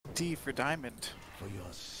D for diamond. For your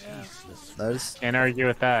ceaseless That is. Can't argue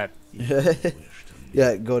with that.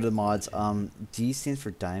 Yeah, go to mods. D stands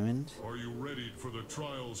for diamond. Are you ready for the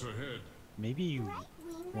trials ahead? Maybe you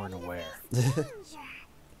weren't aware.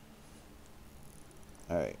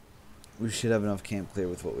 Alright. We should have enough camp clear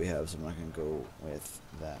with what we have, so I'm not going to go with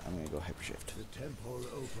that. I'm going to go hypershift. the temple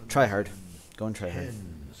opens Try hard. Go and try hard.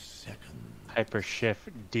 10 seconds. Hyper shift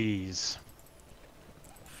D's.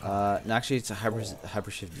 No, actually, it's a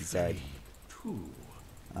hypershift Z. 2.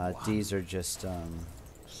 D's are just trait.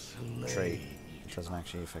 Slay. It doesn't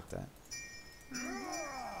actually affect that.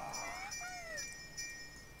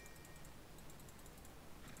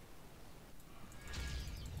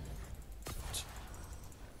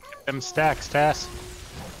 Them stacks, Tass.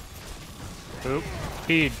 Oop.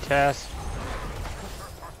 Feed, Tass.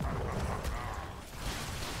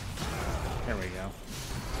 There we go.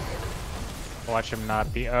 Watch him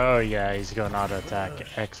not be. Oh, yeah, he's going auto attack.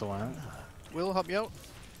 Excellent. Will, help me out.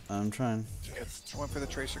 I'm trying. Good. I went for the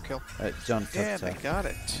tracer kill. Alright, John, tough And I attack. got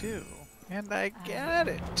it too. And I got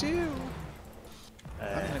it too.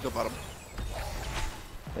 I'm gonna go bottom.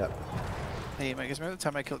 Yep. Hey, Mike, remember the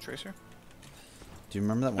time I killed Tracer? Do you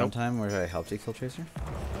remember that one Nope. time where I helped you kill Tracer?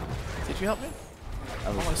 Did you help me? I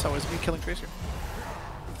All I saw was me killing Tracer.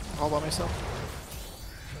 All by myself.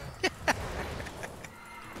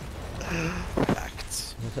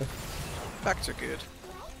 Facts. Facts are good.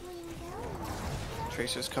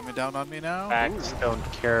 Tracer's coming down on me now. Facts don't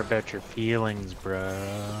care about your feelings, bro.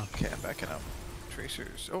 Okay, I'm backing up.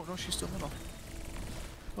 Tracers. Oh, no, she's still middle.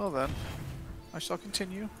 Well then, I shall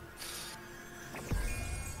continue.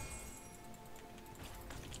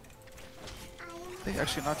 They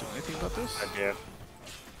actually not doing anything about this? I do.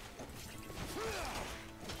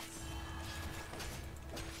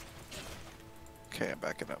 Okay, I'm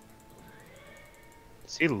backing up.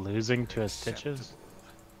 Is he losing to his stitches?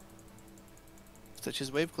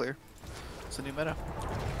 Stitches wave clear. It's a new meta.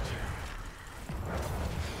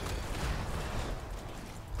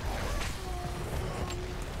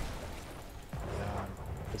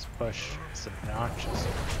 This push is obnoxious.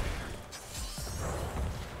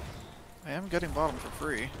 I am getting bottom for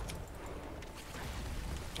free.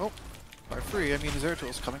 Oh, by free I mean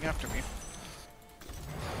Zeratil's coming after me.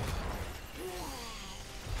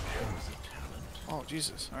 Oh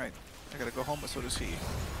Jesus! All right, I gotta go home, but so does he.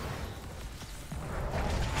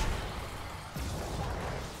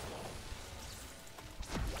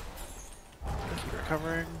 Keep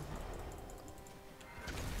recovering.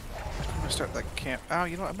 I'm gonna start that camp. Oh,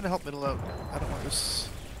 you know what? I'm gonna help middle out. I don't want this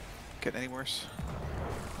getting any worse.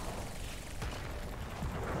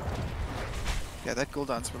 Yeah, that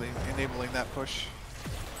Gul'dan's really enabling that push.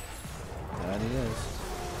 That he is.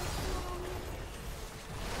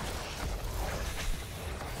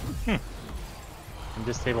 I'm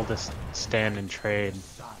just able to stand and trade.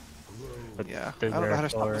 But Yeah, the I don't know how to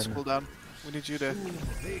stop Zeratul this cooldown. We need you to.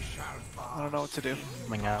 I don't know what to do.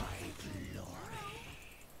 coming out.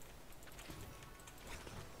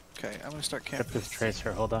 Okay, I'm gonna start Get camping. this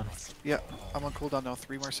tracer, hold on. Yeah, I'm on cooldown now.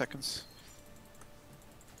 3 more seconds.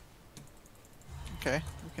 Okay,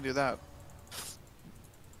 we can do that.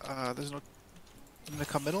 There's no. I'm gonna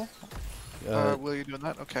come middle. Will you doing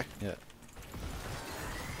that? Okay. Yeah.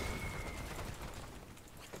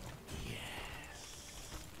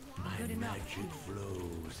 My magic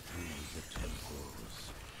flows through the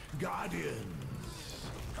temples. Guardians.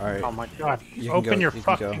 Alright. Oh my god. You can Open go, your you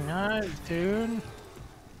can go. fucking eyes, dude.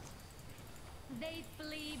 They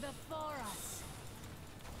flee before us.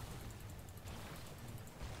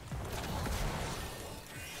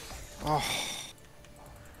 Oh.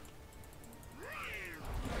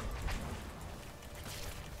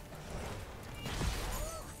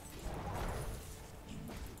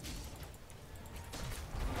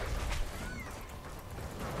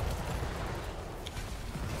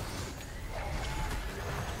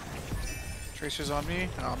 Tracer's on me.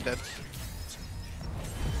 Oh, I'm dead.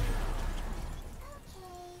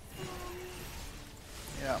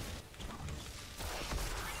 Yeah.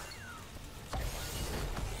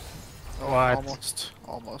 Oh, What? almost.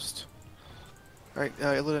 Almost. Alright,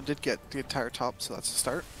 Illidan did get the entire top, so that's a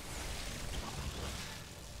start.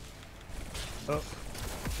 Oh.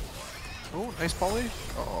 Oh, nice poly.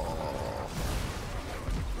 Oh.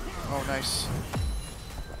 Oh, nice.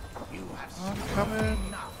 You have I'm seen coming.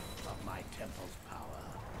 enough of my temple's power.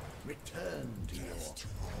 Return to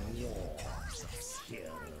your war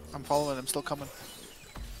skill. I'm following, I'm still coming.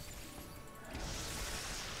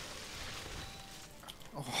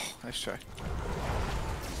 Oh, nice try.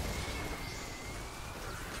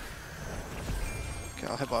 Okay,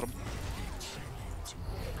 I'll hit bottom.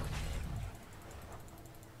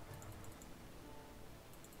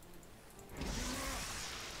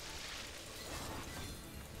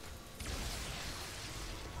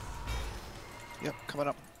 Yep, coming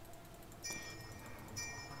up.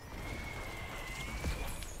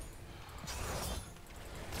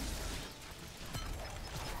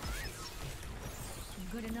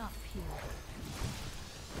 Good enough here.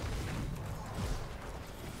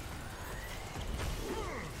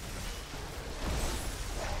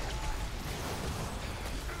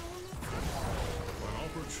 An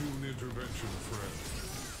opportune intervention, friend.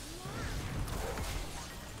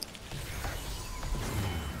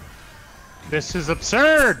 This is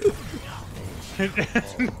absurd!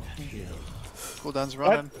 Cooldown's What,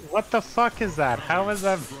 running. what the fuck is that? How was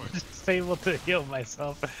I just able to heal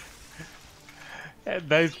myself?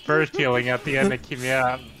 Nice burst healing at the end to keep me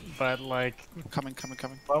up, but like, Coming.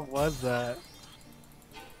 what was that?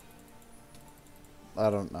 I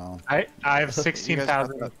don't know. I have You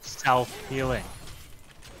 16,000 guys got self healing.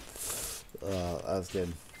 That was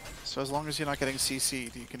good. So as long as you're not getting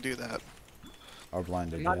CC'd, you can do that. Or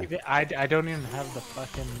blinded. Not Yeah. even, I don't even have the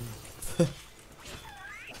fucking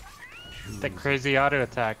the crazy auto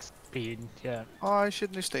attack speed. Yeah. Oh, I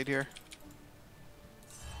shouldn't have stayed here.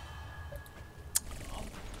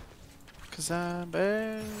 Cause I'm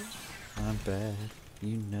bad. I'm bad.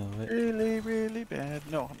 You know it. Really, really bad.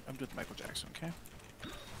 No, I'm doing Michael Jackson, okay?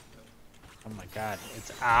 Oh my god,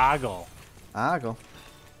 it's Ogle. Ogle.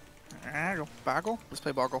 Boggle? Let's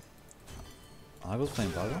play Boggle. Ogle's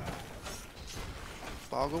playing Boggle?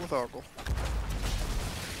 Boggle with Ogle.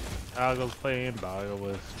 Ogle's playing Boggle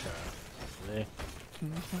with Charlie.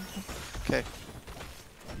 Okay,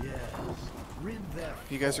 Yes. Rid their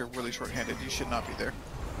you guys are really short-handed. You should not be there.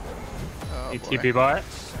 Oh, ATB bot?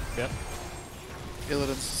 Yep.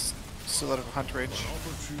 Illidan's still out of hunt range.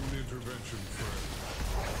 Opportune intervention, friend.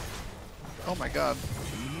 Oh my god.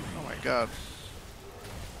 Oh my god.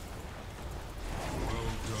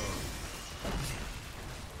 Well done.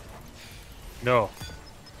 No.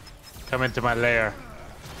 Come into my lair.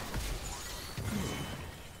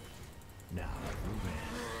 now.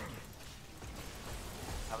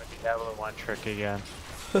 I'm gonna do that little one trick again.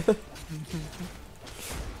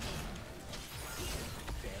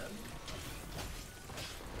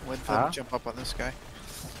 Wait for them to jump up on this guy.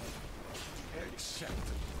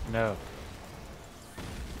 No.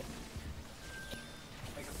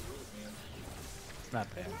 It's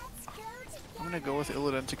not bad. I'm gonna go with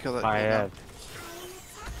Illidan to kill that My Illidan. head.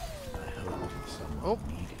 Oh,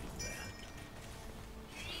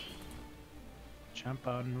 Jump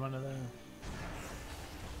on one of them.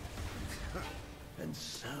 And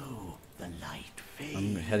so the light fades.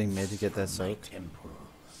 I'm heading mid to get that from my soak.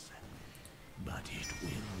 temples, but it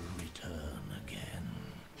will return again.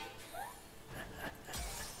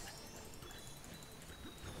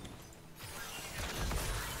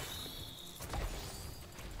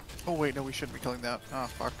 oh wait, no, we shouldn't be killing that. Ah,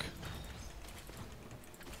 fuck.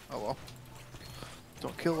 Oh well.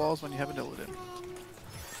 Don't kill walls when you have an Illidan.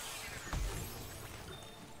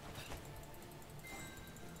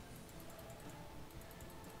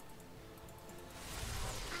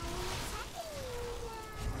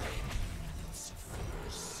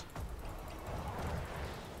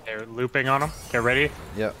 They're looping on him. Get ready.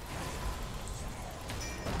 Yep.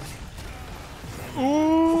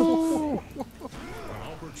 Ooh! An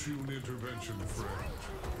opportune intervention, friend.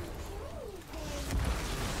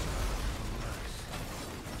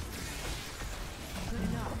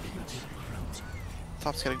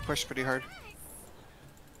 Top's getting pushed pretty hard.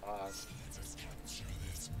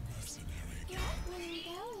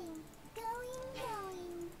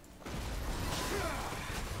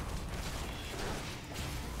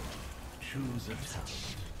 Choose a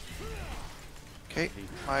talent. Okay,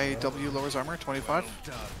 my W lowers armor, 25.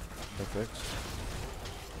 Perfect.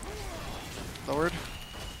 Lowered.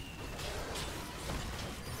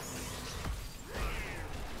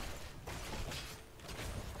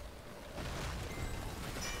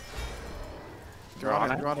 They're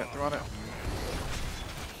on it, they're on it, they're on it.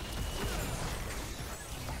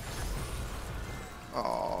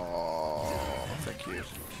 Oh, thank you.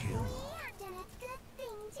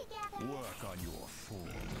 Work on your form.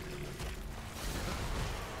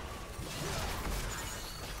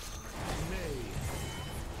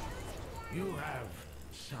 You have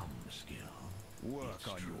some skill. Work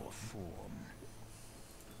on your form.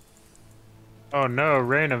 Oh no,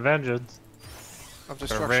 Rain of Vengeance. Of Or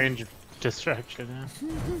destruction. range distraction,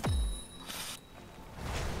 yeah.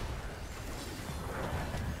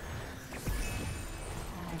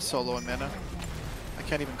 I'm so low in mana. I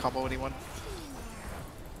can't even combo anyone.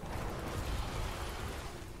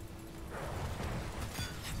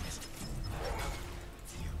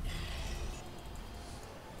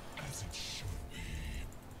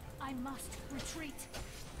 I must retreat.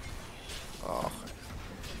 Oh.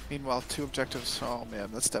 Meanwhile, 2 objectives. Oh man,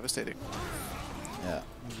 that's devastating. Yeah.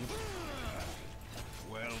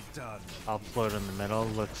 Well done. I'll float in the middle.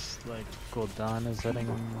 Looks like Gul'dan is heading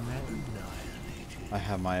mid. I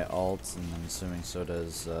have my ult, and I'm assuming so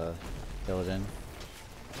does Illidan.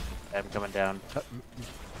 I'm coming down.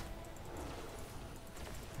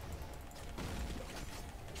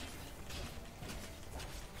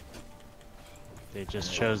 They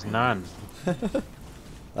just chose none.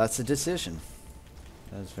 That's a decision.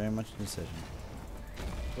 That is very much a decision.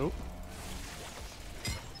 Oh.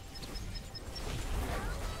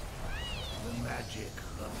 The magic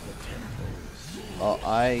of the temple. Oh,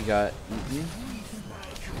 I got eaten.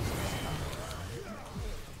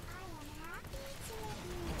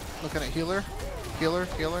 Looking at healer. Healer.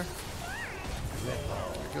 There we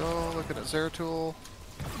go. Looking at Zeratul.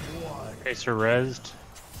 Tracer rezzed.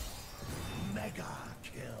 Mega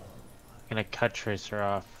kill. Gonna cut Tracer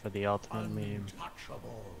off for the ultimate meme.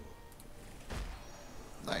 Untouchable.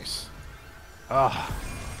 Nice. Ah.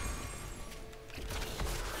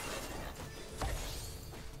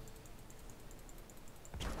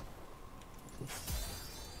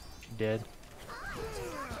 Dead.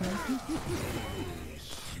 I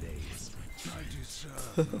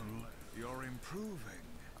deserve no less. You're improving.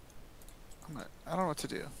 I don't know what to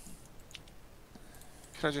do.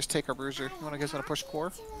 Could I just take our bruiser? You guys want to push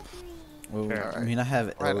core? Well, Fair. I mean, I have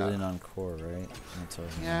Right Illidan on core, right? That's what I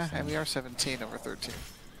was gonna Yeah, say. and we are 17 over 13.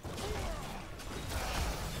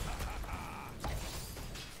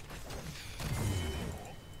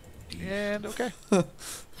 And okay.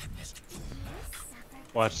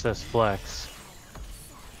 Watch this flex.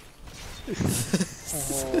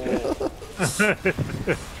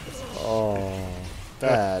 Oh,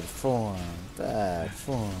 bad form. Bad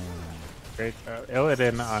form. Great.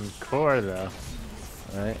 Illidan on core though.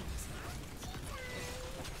 Right?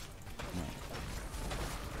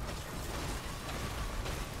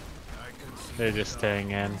 They're just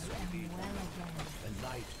staying in. The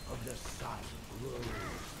light of the sun glows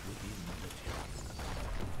within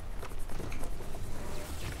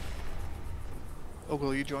the Oh,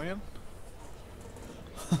 will you join in?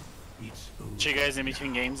 temple. It's So you guys in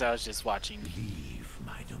between games, I was just watching. leave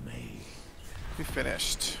my domain. We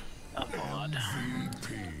finished. Oh god.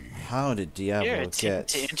 How did Your Diablo attempt get?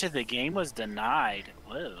 to enter the game was denied.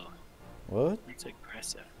 Whoa, What? that's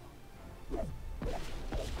aggressive.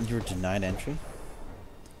 You were denied entry?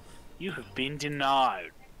 You have been denied.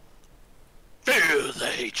 Feel the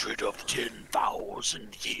hatred of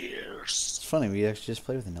 10,000 years. It's funny, we actually just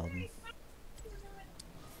played with an Elden.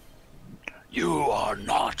 You are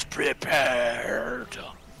not prepared.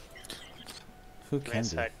 Who can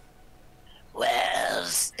be?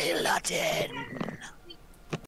 Where's Illidan?